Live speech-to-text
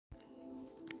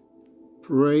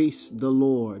Praise the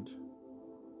Lord.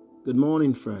 Good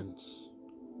morning, friends.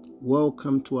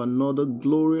 Welcome to another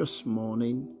glorious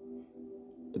morning,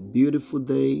 a beautiful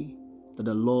day that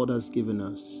the Lord has given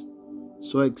us.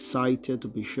 So excited to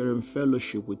be sharing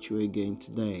fellowship with you again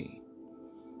today.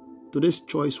 Today's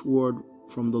choice word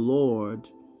from the Lord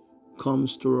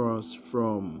comes to us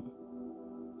from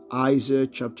Isaiah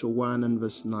chapter 1 and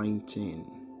verse 19.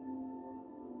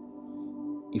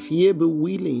 If ye be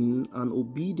willing and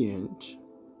obedient,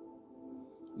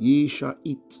 ye shall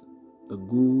eat the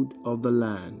good of the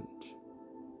land.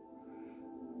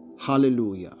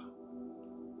 Hallelujah.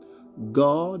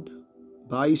 God,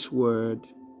 by His word,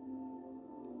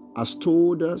 has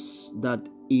told us that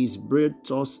He's brought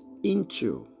us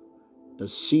into the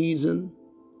season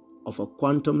of a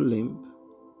quantum leap,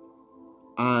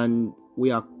 and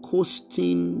we are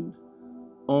coasting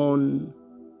on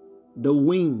the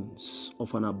wings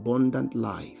of an abundant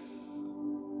life.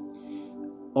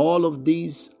 All of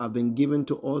these have been given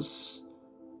to us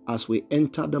as we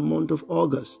enter the month of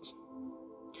August.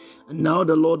 And now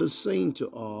the Lord is saying to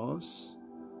us,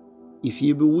 if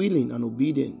you be willing and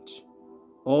obedient,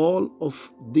 all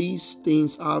of these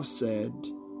things I've said,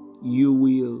 you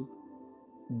will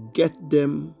get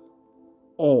them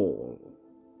all.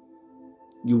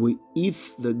 You will eat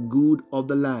the good of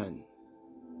the land.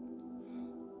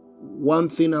 One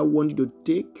thing I want you to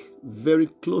take very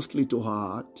closely to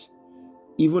heart,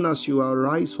 even as you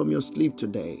arise from your sleep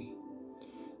today,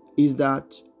 is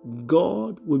that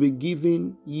God will be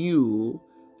giving you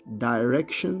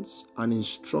directions and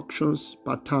instructions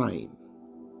per time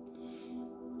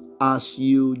as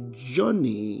you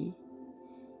journey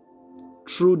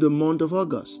through the month of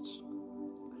August.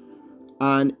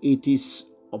 And it is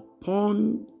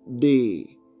upon the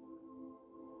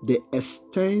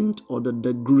extent or the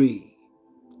degree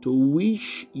to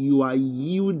which you are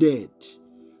yielded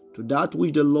to that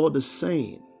which the Lord is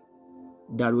saying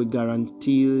that will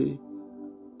guarantee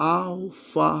how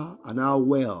far and how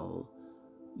well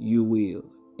you will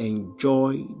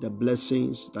enjoy the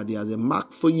blessings that He has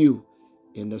marked for you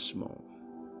in this month.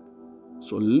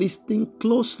 So listen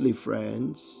closely,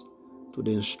 friends, to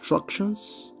the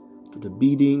instructions, to the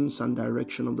biddings and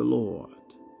direction of the Lord.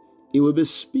 He will be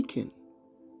speaking.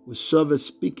 We serve a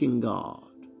speaking God.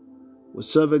 We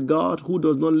serve a God who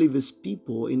does not leave His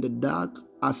people in the dark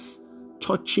as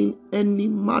touching any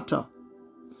matter.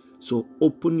 So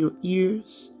open your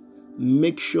ears,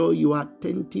 make sure you are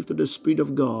attentive to the Spirit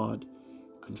of God,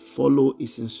 and follow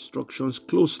His instructions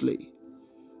closely.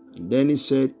 And then He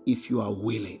said, if you are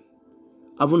willing,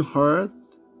 haven't heard,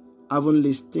 haven't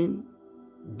listened,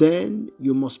 then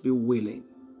you must be willing.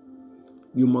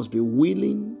 You must be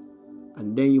willing,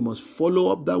 and then you must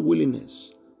follow up that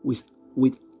willingness with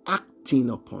acting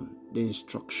upon the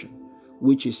instruction,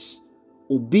 which is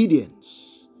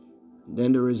obedience.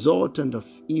 Then the resultant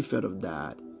effect of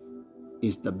that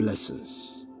is the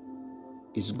blessings.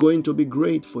 It's going to be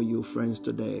great for you, friends,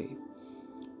 today.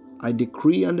 I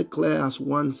decree and declare as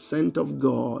one sent of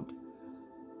God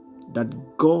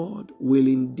that God will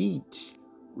indeed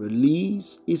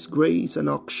release His grace and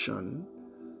auction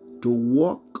to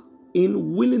walk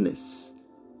in willingness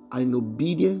and in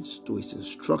obedience to His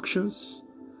instructions,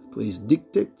 to His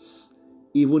dictates,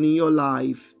 even in your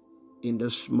life in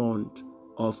this month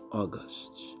of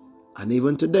August. And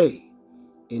even today,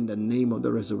 in the name of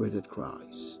the resurrected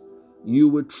Christ, you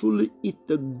will truly eat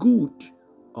the good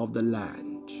of the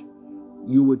land.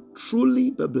 You will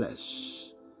truly be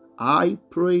blessed. I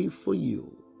pray for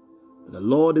you. The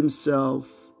Lord Himself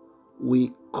will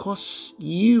cause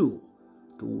you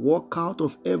to walk out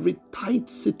of every tight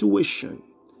situation,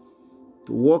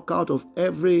 to walk out of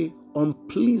every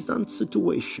unpleasant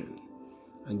situation,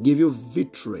 and give you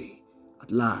victory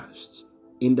at last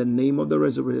in the name of the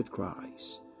resurrected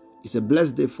Christ. It's a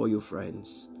blessed day for you,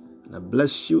 friends, and I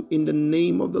bless you in the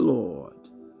name of the Lord,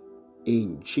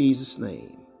 in Jesus'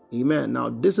 name. Amen. Now,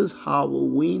 this is how we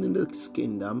win in this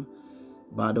kingdom,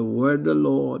 by the word of the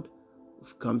Lord.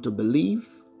 We've come to believe,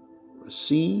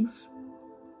 receive,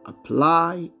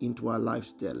 apply into our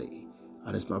lives daily.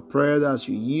 And it's my prayer that as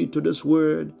you yield to this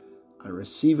word and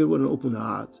receive it with an open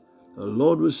heart, the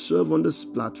Lord will serve on this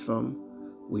platform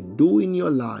with do in your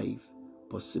life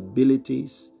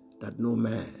possibilities that no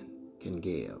man can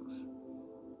give.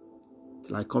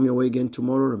 Till I come your way again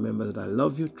tomorrow, remember that I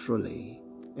love you truly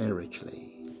and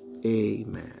richly.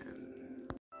 Amen.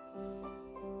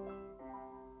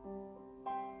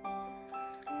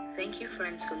 Thank you,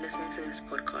 friends, for listening to this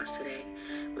podcast today.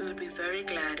 We would be very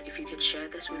glad if you could share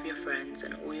this with your friends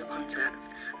and all your contacts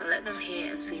and let them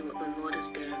hear and see what the Lord is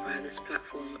doing via this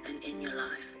platform and in your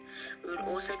life. We would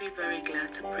also be very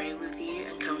glad to pray with you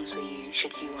and counsel you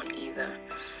should you want either.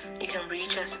 You can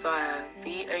reach us via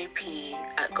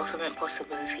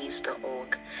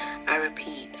vop@governmentpossibilities.org. I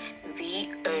repeat,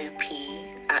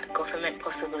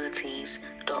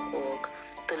 vop@governmentpossibilities.org.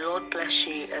 The Lord bless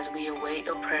you as we await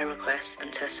your prayer requests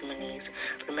and testimonies.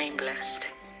 Remain blessed.